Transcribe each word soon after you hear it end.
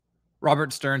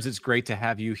Robert Stearns, it's great to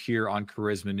have you here on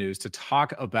Charisma News to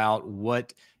talk about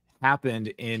what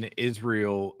happened in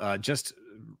Israel just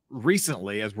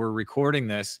recently as we're recording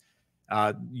this.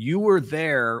 You were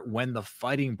there when the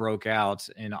fighting broke out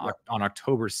on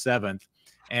October 7th,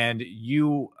 and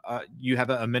you have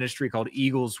a ministry called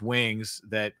Eagle's Wings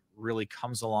that really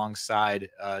comes alongside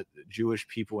Jewish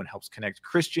people and helps connect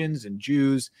Christians and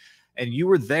Jews. And you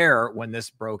were there when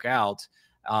this broke out.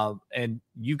 And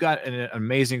you got an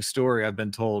amazing story, I've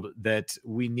been told, that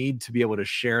we need to be able to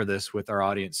share this with our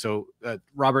audience. So,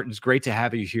 Robert, it's great to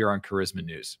have you here on Charisma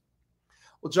News.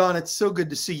 Well, John, it's so good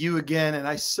to see you again. And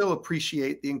I so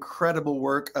appreciate the incredible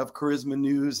work of Charisma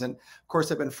News. And of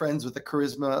course, I've been friends with the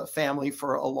Charisma family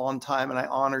for a long time. And I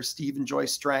honor Steve and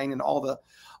Joyce Strang and all the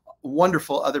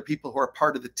wonderful other people who are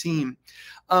part of the team.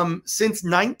 Since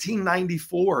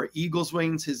 1994, Eagles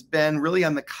Wings has been really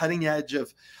on the cutting edge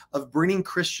of bringing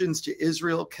Christians to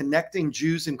Israel, connecting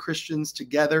Jews and Christians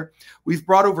together. We've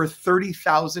brought over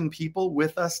 30,000 people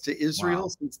with us to Israel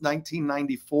since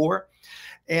 1994.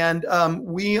 And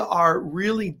we are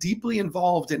really deeply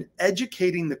involved in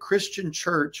educating the Christian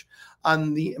church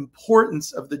on the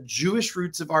importance of the Jewish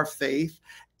roots of our faith,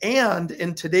 and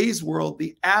in today's world,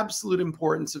 the absolute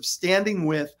importance of standing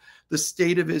with the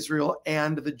state of Israel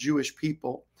and the Jewish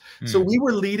people. So we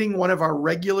were leading one of our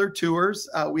regular tours.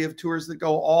 We have tours that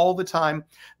go all the time.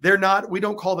 We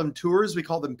don't call them tours, we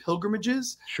call them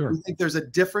pilgrimages. Sure. We think there's a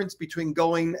difference between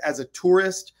going as a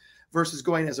tourist versus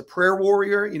going as a prayer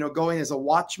warrior, going as a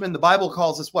watchman. The Bible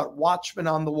calls us what? Watchmen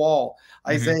on the wall.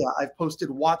 Isaiah, I've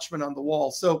posted watchmen on the wall.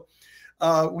 So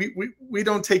we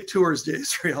don't take tours to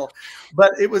Israel,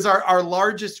 but it was our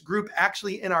largest group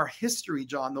actually in our history,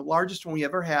 John, the largest one we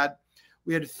ever had.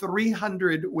 We had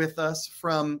 300 with us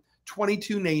from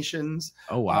 22 nations.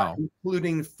 Oh, wow.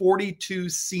 Including 42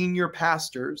 senior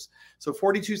pastors. So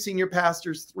 42 senior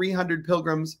pastors, 300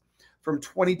 pilgrims from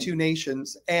 22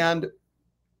 nations. And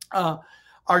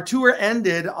our tour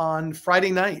ended on Friday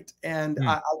night, and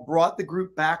I brought the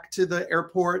group back to the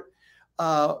airport.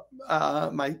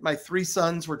 My three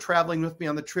sons were traveling with me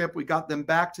on the trip. We got them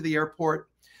back to the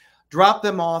airport, dropped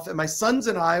them off, and my sons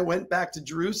and I went back to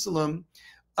Jerusalem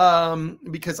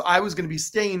because I was going to be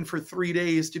staying for 3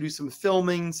 days to do some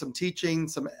filming, some teaching,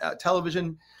 some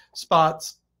television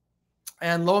spots.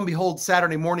 And lo and behold,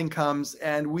 Saturday morning comes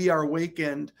and we are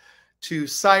awakened to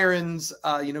sirens,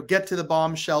 get to the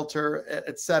bomb shelter,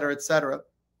 et cetera, et cetera.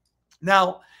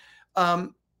 Now,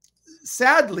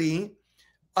 sadly,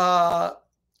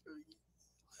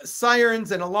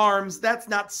 sirens and alarms, that's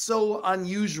not so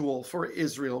unusual for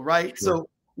Israel, right? Sure. So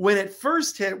when it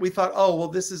first hit, we thought, oh, well,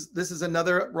 this is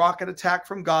another rocket attack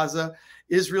from Gaza.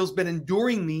 Israel's been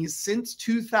enduring these since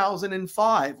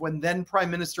 2005, when then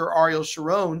Prime Minister Ariel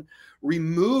Sharon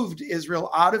removed Israel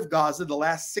out of Gaza. The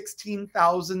last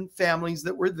 16,000 families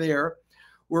that were there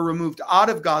were removed out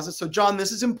of Gaza. So, John,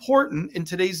 this is important in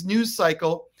today's news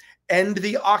cycle. End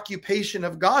the occupation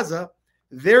of Gaza.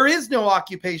 There is no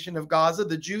occupation of Gaza.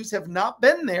 The Jews have not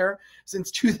been there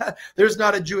since 2000. There's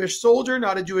not a Jewish soldier,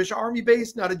 not a Jewish army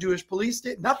base, not a Jewish police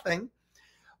state, nothing.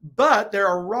 But there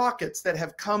are rockets that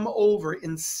have come over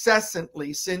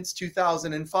incessantly since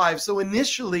 2005. So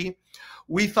initially,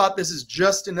 we thought this is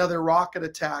just another rocket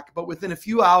attack. But within a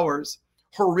few hours,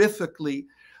 horrifically,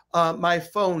 my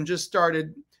phone just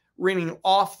started ringing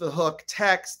off the hook,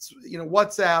 texts,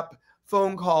 WhatsApp,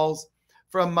 phone calls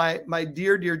from my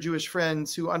dear Jewish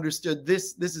friends who understood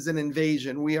this is an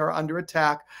invasion. We are under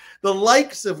attack, the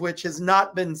likes of which has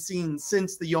not been seen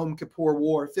since the Yom Kippur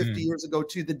War 50 years ago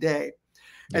to the day.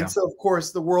 And so, of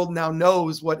course, the world now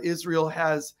knows what Israel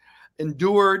has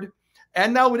endured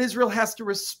and now what Israel has to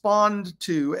respond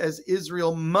to, as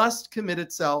Israel must commit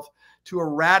itself to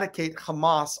eradicate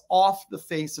Hamas off the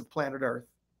face of planet Earth.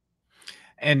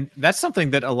 And that's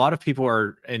something that a lot of people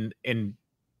are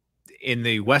in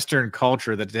the Western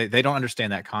culture, that they don't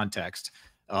understand that context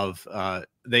of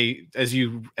as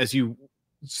you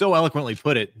so eloquently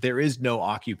put it, there is no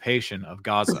occupation of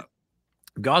Gaza.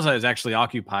 Gaza is actually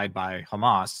occupied by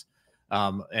Hamas.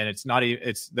 And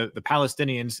the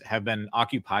Palestinians have been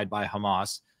occupied by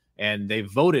Hamas, and they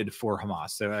voted for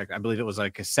Hamas. So I believe it was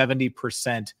like a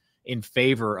 70% in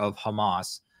favor of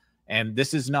Hamas. And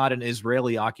this is not an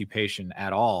Israeli occupation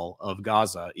at all of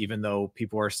Gaza, even though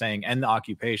people are saying end the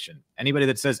occupation. Anybody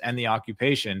that says end the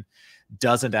occupation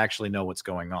doesn't actually know what's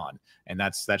going on. And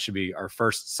that should be our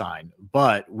first sign.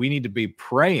 But we need to be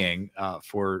praying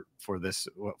for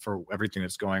everything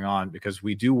that's going on, because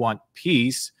we do want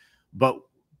peace, but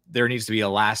there needs to be a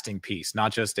lasting peace,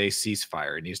 not just a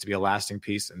ceasefire. It needs to be a lasting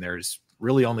peace. And there's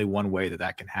really only one way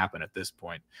that can happen at this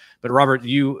point. But Robert,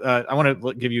 I want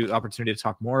to give you the opportunity to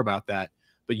talk more about that.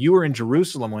 But you were in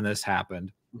Jerusalem when this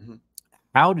happened. Mm-hmm.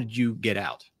 How did you get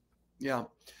out? Yeah.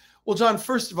 Well, John,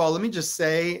 first of all, let me just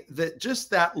say that just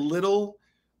that little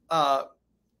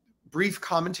brief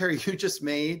commentary you just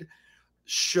made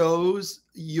shows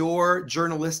your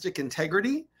journalistic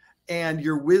integrity and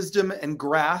your wisdom and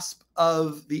grasp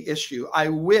of the issue. I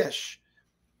wish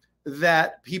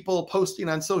that people posting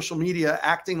on social media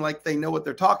acting like they know what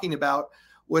they're talking about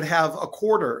would have a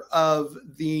quarter of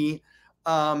the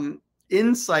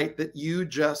insight that you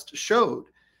just showed.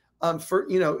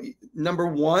 Number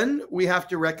one, we have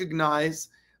to recognize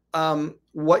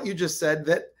what you just said,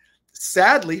 that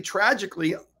sadly,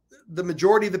 tragically, the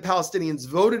majority of the Palestinians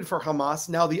voted for Hamas.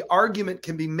 Now, the argument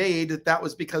can be made that that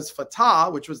was because Fatah,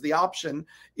 which was the option,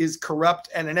 is corrupt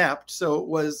and inept. So it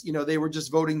was, they were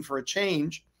just voting for a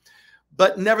change.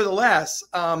 But nevertheless,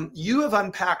 you have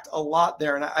unpacked a lot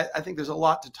there. And I think there's a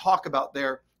lot to talk about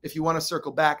there if you want to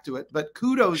circle back to it. But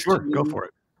kudos to you. Go for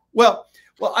it. Well,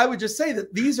 I would just say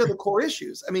that these are the core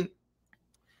issues. I mean,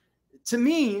 to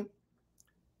me,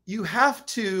 you have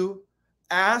to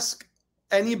ask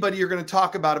anybody you're going to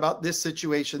talk about this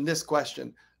situation, this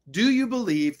question: do you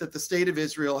believe that the state of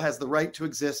Israel has the right to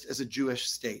exist as a Jewish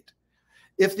state?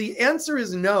 If the answer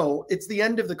is no, it's the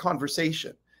end of the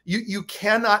conversation. You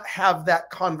cannot have that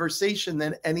conversation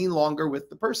then any longer with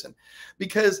the person,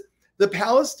 because the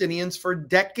Palestinians for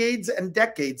decades and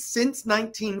decades, since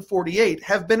 1948,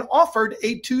 have been offered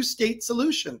a two-state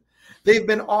solution. They've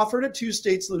been offered a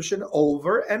two-state solution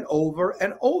over and over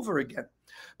and over again.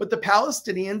 But the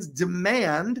Palestinians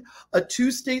demand a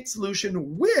two-state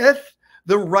solution with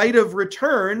the right of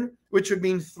return, which would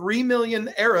mean 3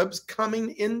 million Arabs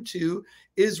coming into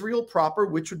Israel proper,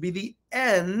 which would be the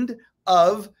end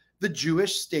of the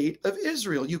Jewish state of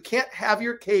Israel. You can't have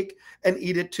your cake and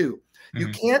eat it too.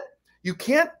 Mm-hmm. You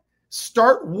can't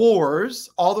start wars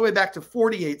all the way back to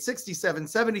 48, 67,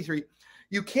 73.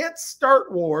 You can't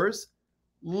start wars,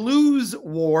 lose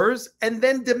wars, and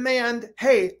then demand,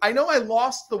 hey, I know I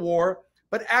lost the war,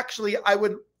 but actually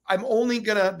I'm only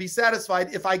going to be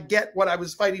satisfied if I get what I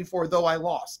was fighting for, though I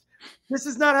lost. This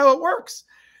is not how it works.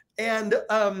 And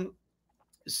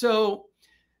so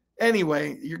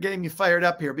anyway, you're getting me fired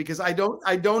up here, because I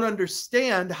don't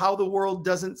understand how the world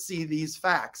doesn't see these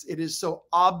facts. It is so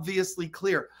obviously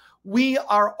clear. We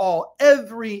are all,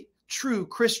 every true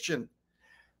Christian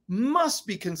must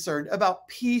be concerned about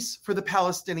peace for the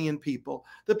Palestinian people.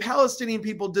 The Palestinian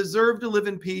people deserve to live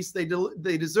in peace. They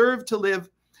deserve to live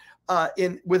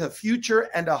with a future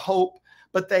and a hope,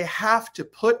 but they have to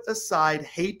put aside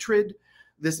hatred,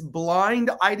 this blind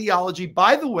ideology,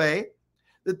 by the way,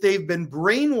 that they've been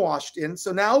brainwashed in.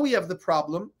 So now we have the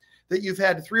problem that you've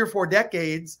had 3 or 4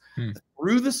 decades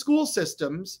through the school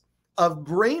systems of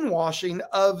brainwashing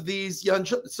of these young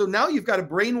children. So now you've got a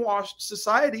brainwashed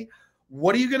society.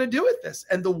 What are you going to do with this?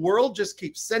 And the world just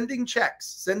keeps sending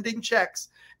checks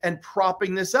and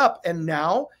propping this up. And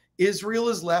now Israel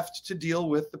is left to deal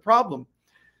with the problem.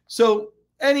 So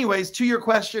anyways, to your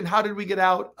question, how did we get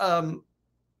out?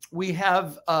 We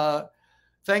have,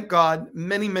 thank God,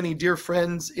 many, many dear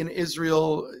friends in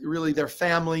Israel, really their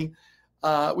family.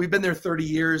 We've been there 30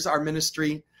 years, our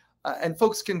ministry. And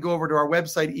folks can go over to our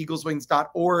website,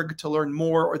 eagleswings.org, to learn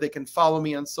more, or they can follow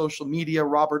me on social media,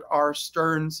 Robert R.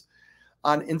 Stearns,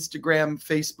 on Instagram,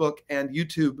 Facebook, and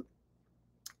YouTube.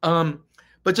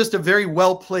 But just a very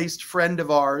well-placed friend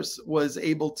of ours was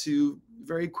able to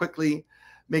very quickly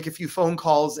make a few phone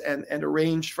calls and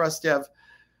arrange for us to have,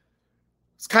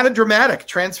 it's kind of dramatic,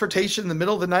 transportation in the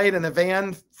middle of the night in a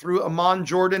van through Amman,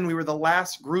 Jordan. We were the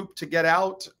last group to get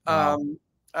out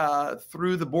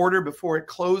through the border before it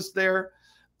closed there.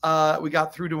 We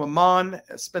got through to Amman,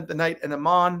 spent the night in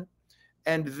Amman,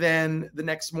 and then the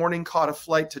next morning caught a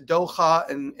flight to Doha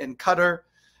in Qatar,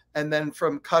 and then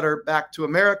from Qatar back to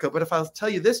America. But if I'll tell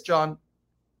you this, John,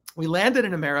 we landed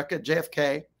in America at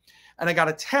JFK, and I got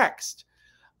a text,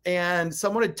 and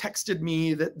someone had texted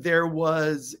me that there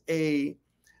was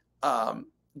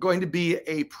going to be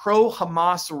a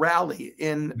pro-Hamas rally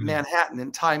in Manhattan,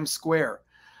 in Times Square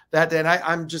that day. And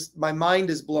I'm just, my mind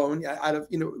is blown out of,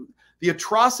 the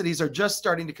atrocities are just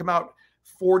starting to come out.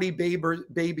 40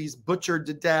 babies butchered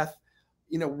to death,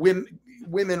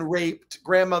 women raped,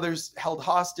 grandmothers held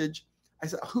hostage. I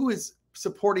said, who is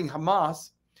supporting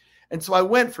Hamas? And so I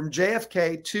went from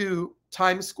JFK to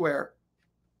Times Square.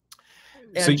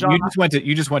 And so John,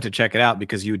 you just went to check it out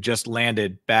because you just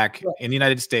landed back in the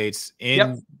United States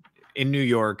in New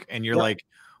York, and you're like,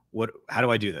 how do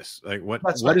I do this? Like what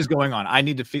right. is going on? I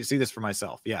need to see this for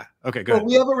myself. Yeah. Okay, good. Well,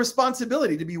 we have a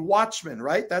responsibility to be watchmen,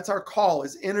 right? That's our call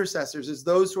as intercessors, as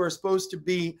those who are supposed to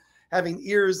be having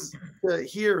ears to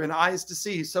hear and eyes to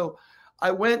see. So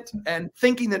I went and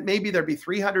thinking that maybe there'd be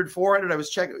 300, 400. I was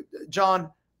checking,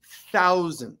 John,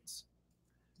 thousands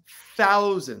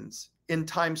in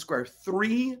Times Square,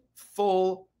 3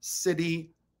 full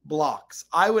city blocks.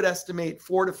 I would estimate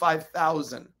 4,000 to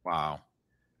 5,000. Wow.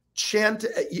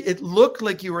 It looked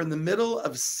like you were in the middle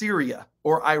of Syria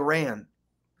or Iran.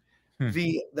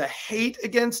 The hate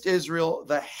against Israel,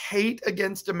 the hate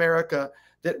against America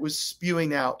that was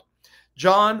spewing out.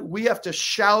 John, we have to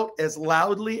shout as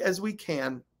loudly as we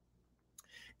can.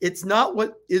 It's not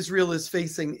what Israel is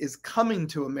facing is coming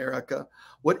to America.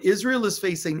 What Israel is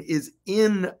facing is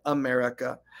in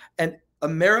America. And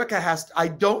America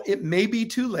it may be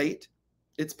too late.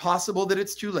 It's possible that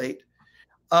it's too late.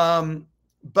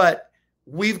 But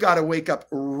we've got to wake up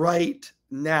right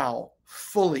now,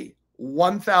 fully,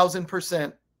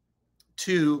 1,000%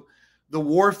 to the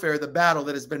warfare, the battle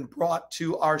that has been brought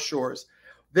to our shores.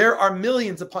 There are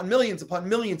millions upon millions upon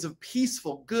millions of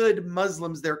peaceful, good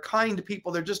Muslims. They're kind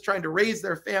people. They're just trying to raise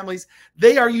their families.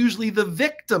 They are usually the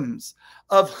victims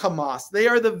of Hamas. They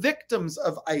are the victims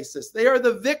of ISIS. They are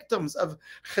the victims of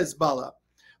Hezbollah.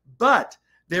 But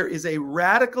there is a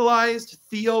radicalized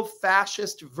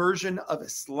theo-fascist version of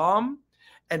Islam,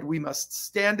 and we must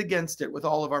stand against it with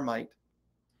all of our might.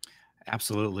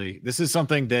 Absolutely. This is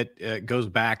something that goes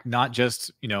back not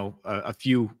just, a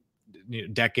few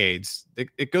decades.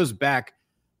 It goes back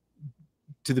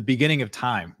to the beginning of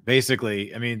time,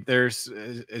 basically. I mean, there's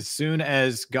as soon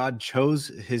as God chose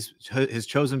his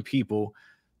chosen people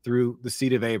through the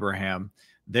seed of Abraham,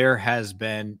 there has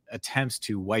been attempts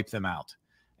to wipe them out.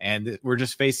 And we're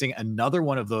just facing another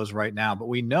one of those right now. But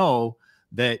we know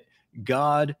that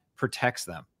God protects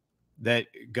them, that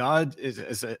God is,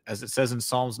 as it says in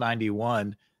Psalms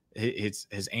 91,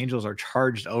 his angels are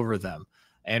charged over them.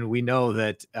 And we know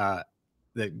that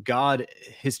that God,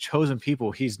 his chosen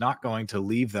people, he's not going to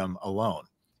leave them alone.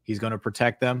 He's going to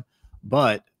protect them.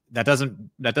 But that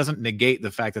doesn't negate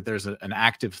the fact that there's an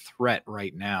active threat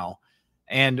right now.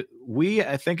 And we,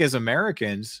 I think, as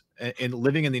Americans in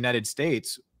living in the United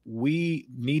States, we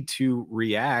need to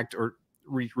react or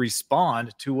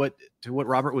respond to what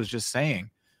Robert was just saying.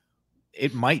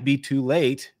 It might be too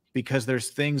late because there's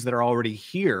things that are already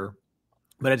here,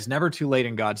 but it's never too late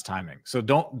in God's timing. So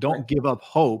don't give up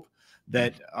hope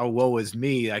that, oh, woe is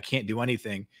me, I can't do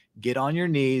anything. Get on your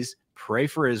knees, pray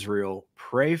for Israel,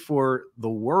 pray for the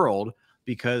world,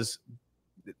 because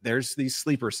there's these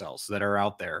sleeper cells that are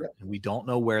out there. And we don't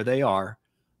know where they are,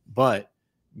 but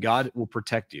God will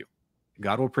protect you.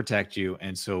 God will protect you.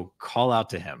 And so call out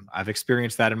to him. I've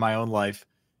experienced that in my own life.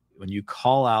 When you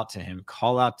call out to him,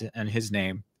 call out in his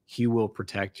name, he will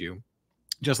protect you.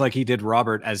 Just like he did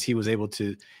Robert, as he was able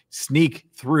to sneak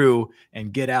through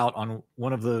and get out on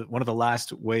one of the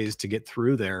last ways to get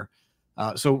through there.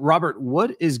 So Robert,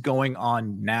 what is going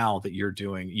on now that you're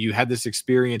doing? You had this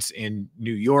experience in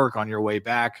New York on your way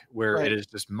back where it is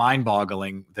just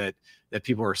mind-boggling that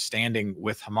people are standing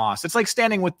with Hamas. It's like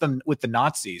standing with the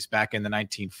Nazis back in the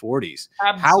 1940s.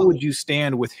 Absolutely. How would you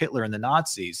stand with Hitler and the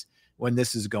Nazis when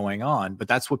this is going on? But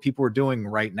that's what people are doing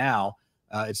right now.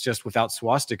 It's just without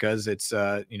swastikas. It's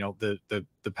the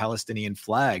Palestinian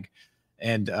flag,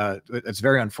 and it's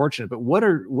very unfortunate. But what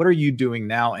are you doing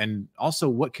now, and also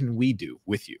what can we do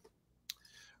with you?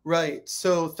 Right.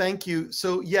 So thank you.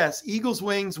 So yes, Eagle's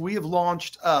Wings. We have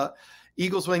launched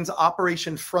Eagle's Wings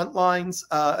Operation Frontlines.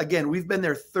 Again, we've been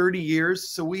there 30 years,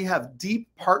 so we have deep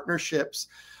partnerships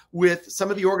with some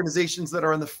of the organizations that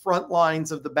are on the front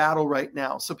lines of the battle right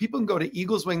now. So people can go to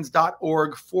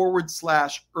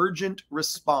eagleswings.org/urgent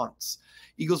response.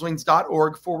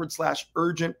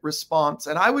 eagleswings.org/urgent response.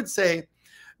 And I would say,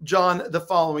 John, the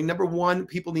following. Number one,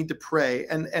 people need to pray.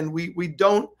 And we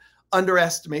don't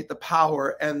underestimate the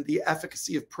power and the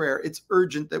efficacy of prayer. It's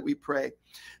urgent that we pray.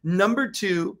 Number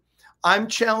two, I'm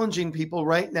challenging people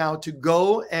right now to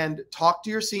go and talk to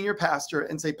your senior pastor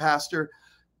and say, Pastor,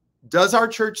 does our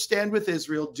church stand with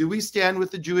Israel? Do we stand with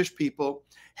the Jewish people?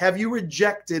 Have you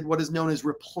rejected what is known as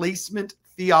replacement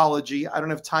theology? I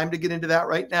don't have time to get into that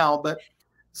right now, but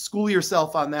school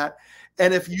yourself on that.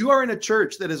 And if you are in a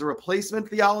church that is a replacement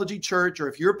theology church, or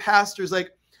if your pastor's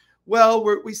like, well,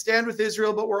 we stand with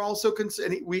Israel, but we're also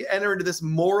we enter into this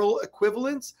moral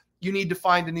equivalence, you need to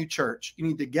find a new church. You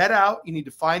need to get out. You need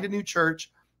to find a new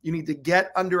church. You need to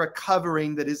get under a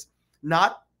covering that is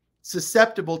not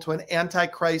susceptible to an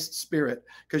antichrist spirit,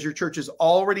 because your church is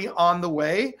already on the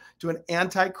way to an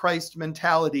antichrist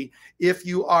mentality if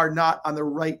you are not on the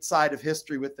right side of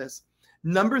history with this.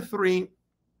 Number 3,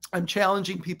 I'm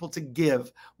challenging people to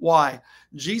give. Why?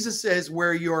 Jesus says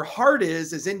where your heart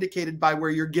is indicated by where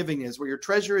your giving is. Where your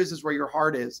treasure is where your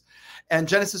heart is. And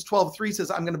Genesis 12:3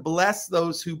 says, I'm going to bless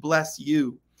those who bless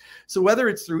you. So whether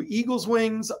it's through Eagle's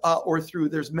Wings or through,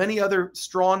 there's many other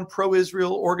strong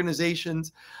pro-Israel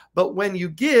organizations, but when you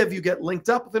give, you get linked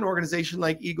up with an organization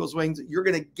like Eagle's Wings. You're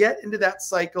going to get into that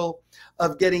cycle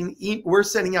of we're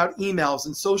sending out emails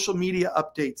and social media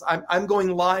updates. I'm going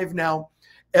live now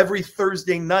every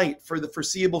Thursday night for the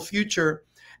foreseeable future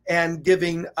and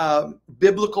giving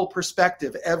biblical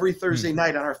perspective every Thursday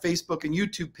night on our Facebook and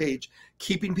YouTube page,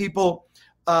 keeping people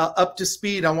up to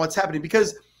speed on what's happening,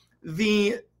 because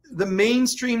the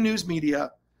mainstream news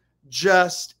media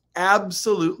just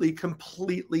absolutely,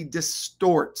 completely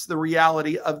distorts the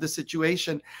reality of the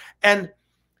situation. And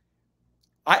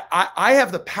I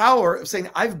have the power of saying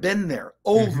I've been there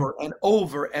over and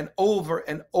over and over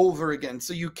and over again.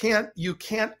 So you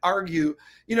can't argue.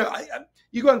 You know,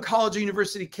 you go on college or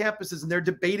university campuses and they're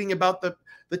debating about the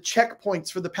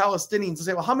checkpoints for the Palestinians and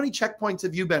say, well, how many checkpoints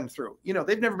have you been through? You know,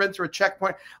 they've never been through a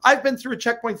checkpoint. I've been through a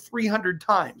checkpoint 300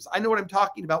 times. I know what I'm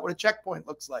talking about, what a checkpoint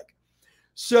looks like.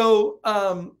 So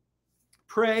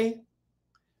pray,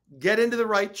 get into the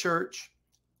right church,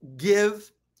 give.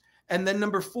 And then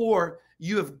number 4,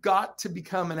 you have got to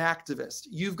become an activist.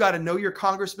 You've got to know your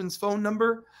congressman's phone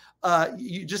number.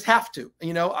 You just have to,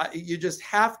 you just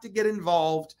have to get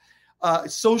involved.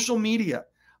 Social media.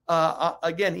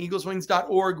 Again,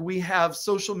 eagleswings.org, we have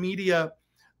social media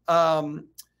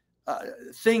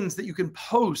things that you can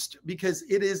post, because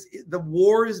the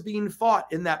war is being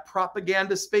fought in that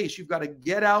propaganda space. You've got to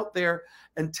get out there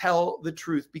and tell the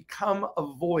truth, become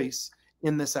a voice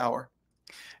in this hour.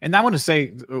 And I want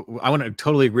to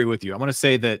totally agree with you. I want to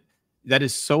say that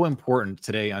is so important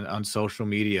today on social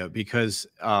media, because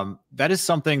that is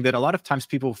something that a lot of times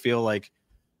people feel like,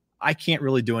 I can't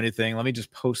really do anything. Let me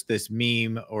just post this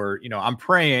meme, or, I'm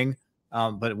praying,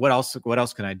 but what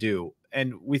else can I do?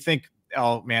 And we think,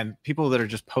 oh man, people that are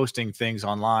just posting things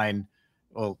online,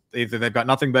 well, either they've got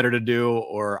nothing better to do,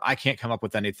 or I can't come up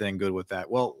with anything good with that.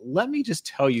 Well, let me just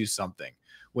tell you something.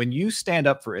 When you stand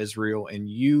up for Israel and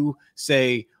you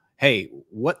say, hey,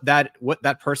 what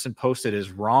that person posted is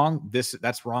wrong,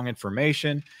 that's wrong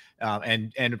information,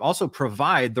 and also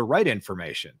provide the right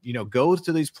information. Go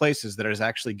to these places that is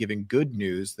actually giving good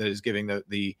news, that is giving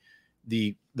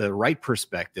the right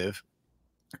perspective,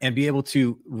 and be able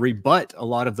to rebut a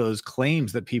lot of those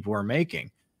claims that people are making,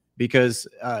 because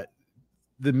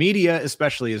the media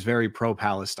especially is very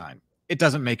pro-Palestine. It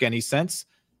doesn't make any sense.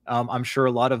 I'm sure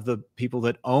a lot of the people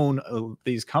that own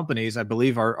these companies, I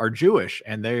believe, are Jewish,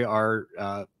 and they're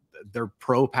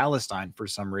pro-Palestine for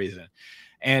some reason.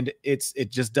 And it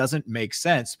just doesn't make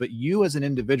sense. But you as an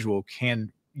individual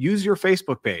can use your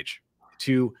Facebook page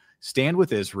to stand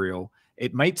with Israel.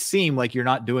 It might seem like you're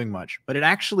not doing much, but it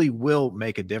actually will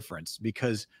make a difference,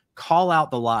 because call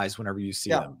out the lies whenever you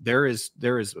see them. There is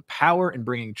a power in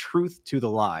bringing truth to the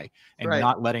lie and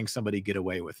not letting somebody get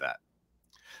away with that.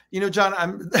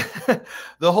 John,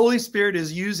 the Holy Spirit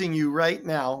is using you right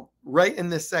now, right in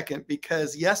this second,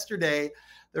 because yesterday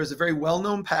there was a very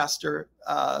well-known pastor.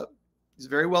 He's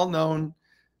very well-known,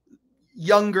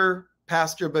 younger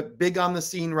pastor, but big on the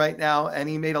scene right now. And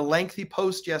he made a lengthy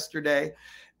post yesterday,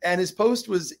 and his post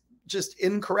was just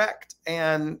incorrect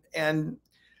and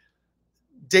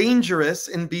dangerous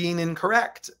in being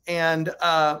incorrect. And,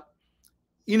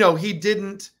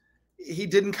 he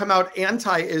didn't come out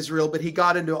anti-Israel, but he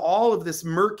got into all of this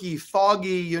murky,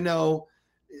 foggy,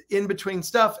 in between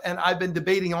stuff. And I've been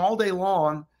debating all day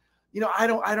long. I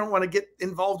don't want to get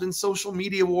involved in social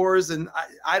media wars, and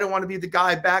I don't want to be the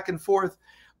guy back and forth.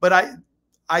 But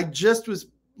I just was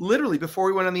literally, before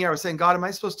we went on the air, I was saying, God, am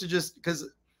I supposed to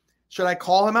should I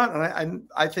call him out? And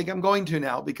I think I'm going to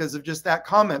now, because of just that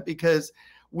comment, because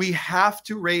we have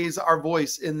to raise our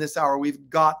voice in this hour. We've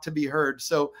got to be heard.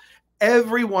 So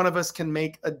every one of us can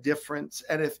make a difference.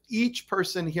 And if each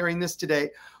person hearing this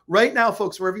today, right now,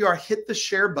 folks, wherever you are, hit the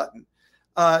share button.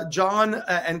 John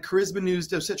and Charisma News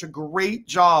do such a great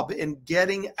job in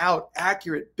getting out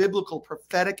accurate, biblical,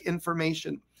 prophetic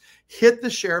information. Hit the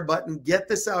share button, get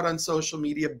this out on social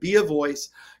media, be a voice.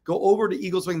 Go over to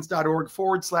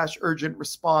eagleswings.org/urgent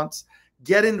response.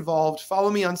 Get involved, follow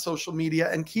me on social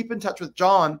media, and keep in touch with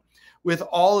John with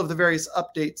all of the various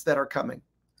updates that are coming.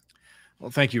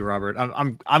 Well, thank you, Robert.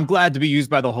 I'm glad to be used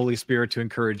by the Holy Spirit to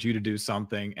encourage you to do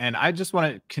something. And I just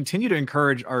want to continue to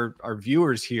encourage our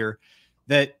viewers here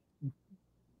that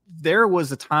there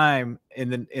was a time in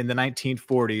the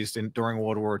 1940s and during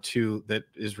World War II that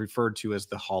is referred to as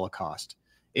the Holocaust.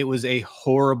 It was a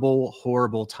horrible,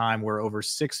 horrible time where over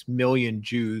 6 million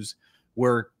Jews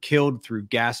were killed through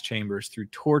gas chambers, through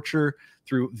torture,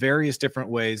 through various different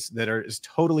ways that is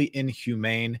totally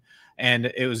inhumane.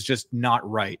 And it was just not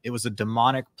right. It was a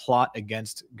demonic plot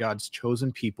against God's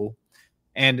chosen people.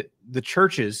 And the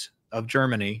churches of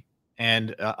Germany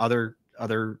and other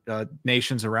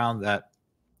nations around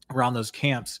those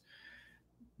camps,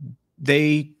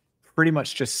 they pretty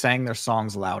much just sang their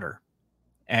songs louder.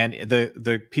 And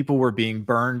the people were being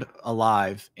burned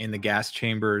alive in the gas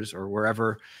chambers or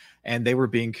wherever, and they were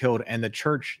being killed. And the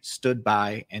church stood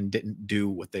by and didn't do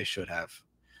what they should have.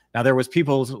 Now, there was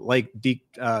people like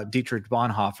Dietrich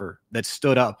Bonhoeffer that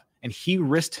stood up, and he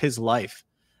risked his life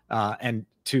and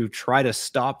to try to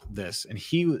stop this. And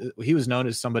he was known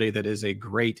as somebody that is a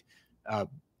great,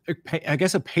 I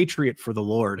guess, a patriot for the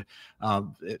Lord,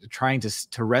 trying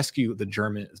to rescue the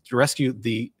Germans, to rescue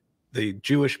the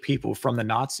Jewish people from the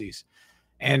Nazis.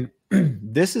 And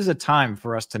this is a time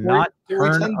for us to not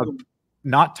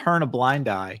turn a blind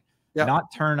eye,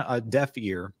 not turn a deaf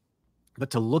ear, but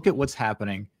to look at what's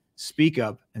happening, speak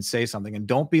up and say something. And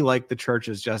don't be like the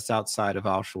churches just outside of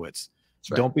Auschwitz.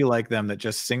 Right. Don't be like them that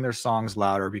just sing their songs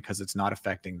louder because it's not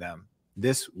affecting them.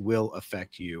 This will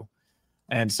affect you.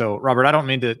 And so, Robert, I don't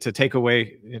mean to take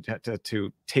away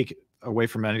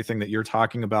from anything that you're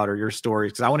talking about or your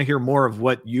stories, because I want to hear more of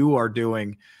what you are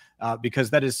doing,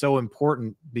 because that is so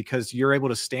important, because you're able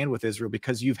to stand with Israel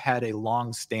because you've had a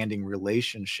long-standing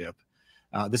relationship.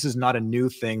 This is not a new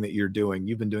thing that you're doing.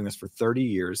 You've been doing this for 30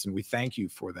 years, and we thank you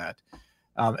for that.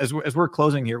 As we're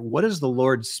closing here, what is the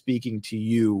Lord speaking to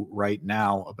you right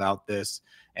now about this?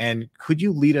 And could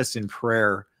you lead us in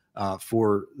prayer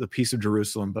for the peace of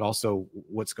Jerusalem, but also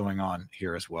what's going on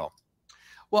here as well?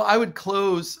 Well, I would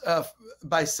close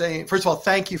by saying, first of all,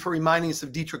 thank you for reminding us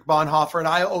of Dietrich Bonhoeffer. And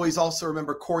I always also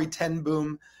remember Corrie ten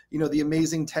Boom, the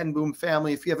amazing ten Boom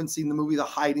family. If you haven't seen the movie The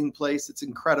Hiding Place, it's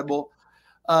incredible.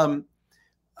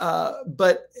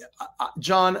 But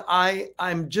John,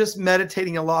 I'm just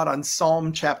meditating a lot on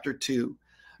Psalm chapter 2.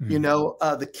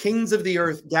 Mm-hmm. The kings of the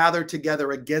earth gather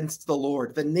together against the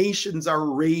Lord. The nations are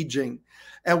raging.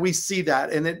 And we see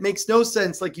that. And it makes no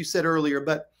sense, like you said earlier,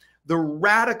 but the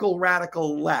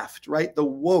radical left, right? The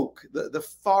woke, the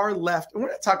far left. And we're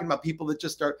not talking about people that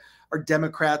just are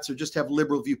Democrats or just have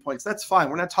liberal viewpoints. That's fine.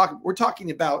 We're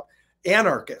talking about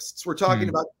anarchists. We're talking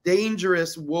about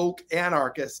dangerous woke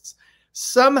anarchists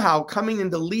somehow coming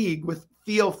into league with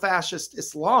theo-fascist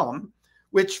Islam,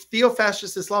 which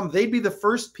theo-fascist Islam, they'd be the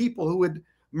first people who would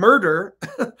murder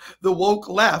the woke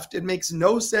left. It makes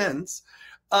no sense.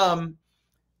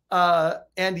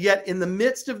 And yet in the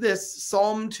midst of this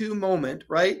Psalm 2 moment,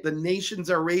 right, the nations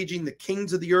are raging, the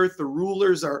kings of the earth, the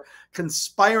rulers are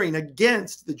conspiring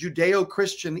against the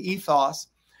Judeo-Christian ethos.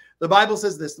 The Bible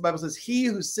says this, the Bible says, he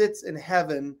who sits in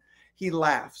heaven, he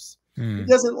laughs. He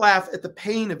doesn't laugh at the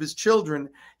pain of his children.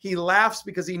 He laughs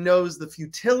because he knows the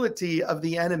futility of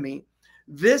the enemy.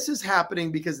 This is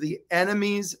happening because the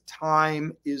enemy's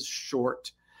time is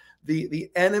short. The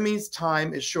enemy's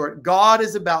time is short. God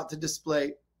is about to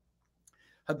display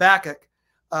Haggai,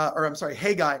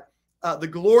 the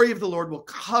glory of the Lord will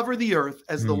cover the earth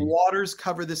as the waters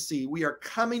cover the sea. We are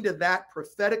coming to that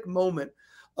prophetic moment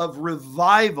of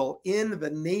revival in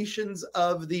the nations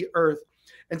of the earth.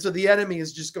 And so the enemy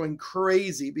is just going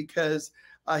crazy because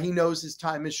he knows his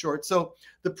time is short. So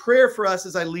the prayer for us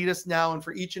as I lead us now and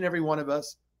for each and every one of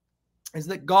us is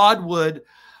that God would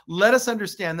let us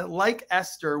understand that, like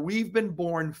Esther, we've been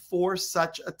born for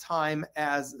such a time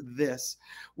as this.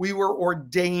 We were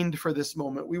ordained for this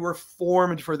moment. We were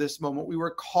formed for this moment. We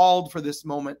were called for this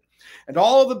moment. And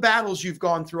all the battles you've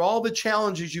gone through, all the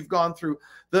challenges you've gone through,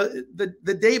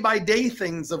 the day-by-day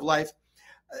things of life,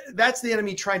 that's the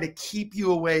enemy trying to keep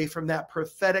you away from that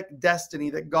prophetic destiny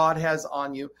that God has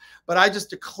on you. But I just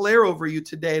declare over you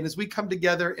today, and as we come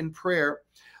together in prayer,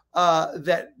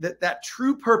 that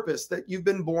true purpose that you've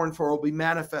been born for will be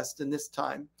manifest in this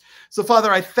time. So,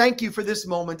 Father, I thank you for this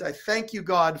moment. I thank you,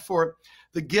 God, for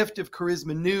the gift of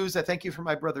Charisma News. I thank you for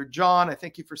my brother John. I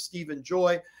thank you for Stephen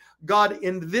Joy. God,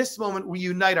 in this moment, we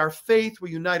unite our faith, we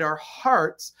unite our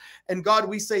hearts. And God,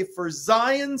 we say, for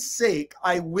Zion's sake,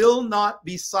 I will not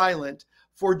be silent.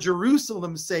 For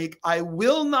Jerusalem's sake, I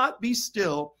will not be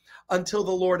still until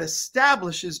the Lord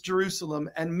establishes Jerusalem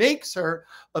and makes her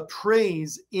a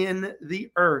praise in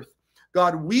the earth.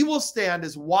 God, we will stand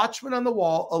as watchmen on the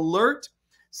wall, alert,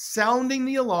 sounding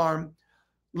the alarm.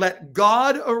 Let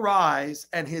God arise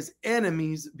and his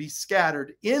enemies be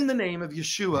scattered. In the name of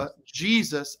Yeshua,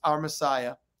 Jesus, our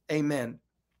Messiah. Amen.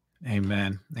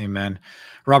 Amen. Amen.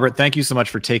 Robert, thank you so much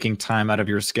for taking time out of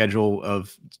your schedule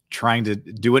of trying to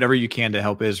do whatever you can to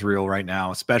help Israel right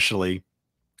now, especially.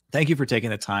 Thank you for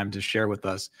taking the time to share with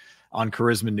us on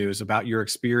Charisma News about your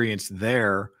experience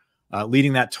there,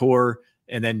 leading that tour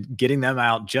and then getting them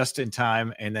out just in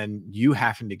time, and then you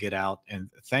having to get out. And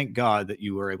thank God that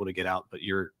you were able to get out, but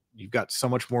you've got so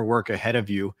much more work ahead of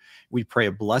you. We pray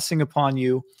a blessing upon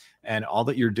you and all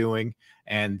that you're doing,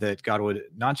 and that God would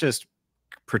not just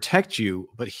protect you,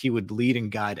 but he would lead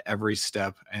and guide every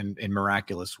step and in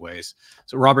miraculous ways.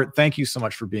 So, Robert, thank you so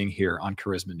much for being here on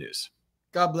Charisma News.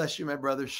 God bless you, my brother.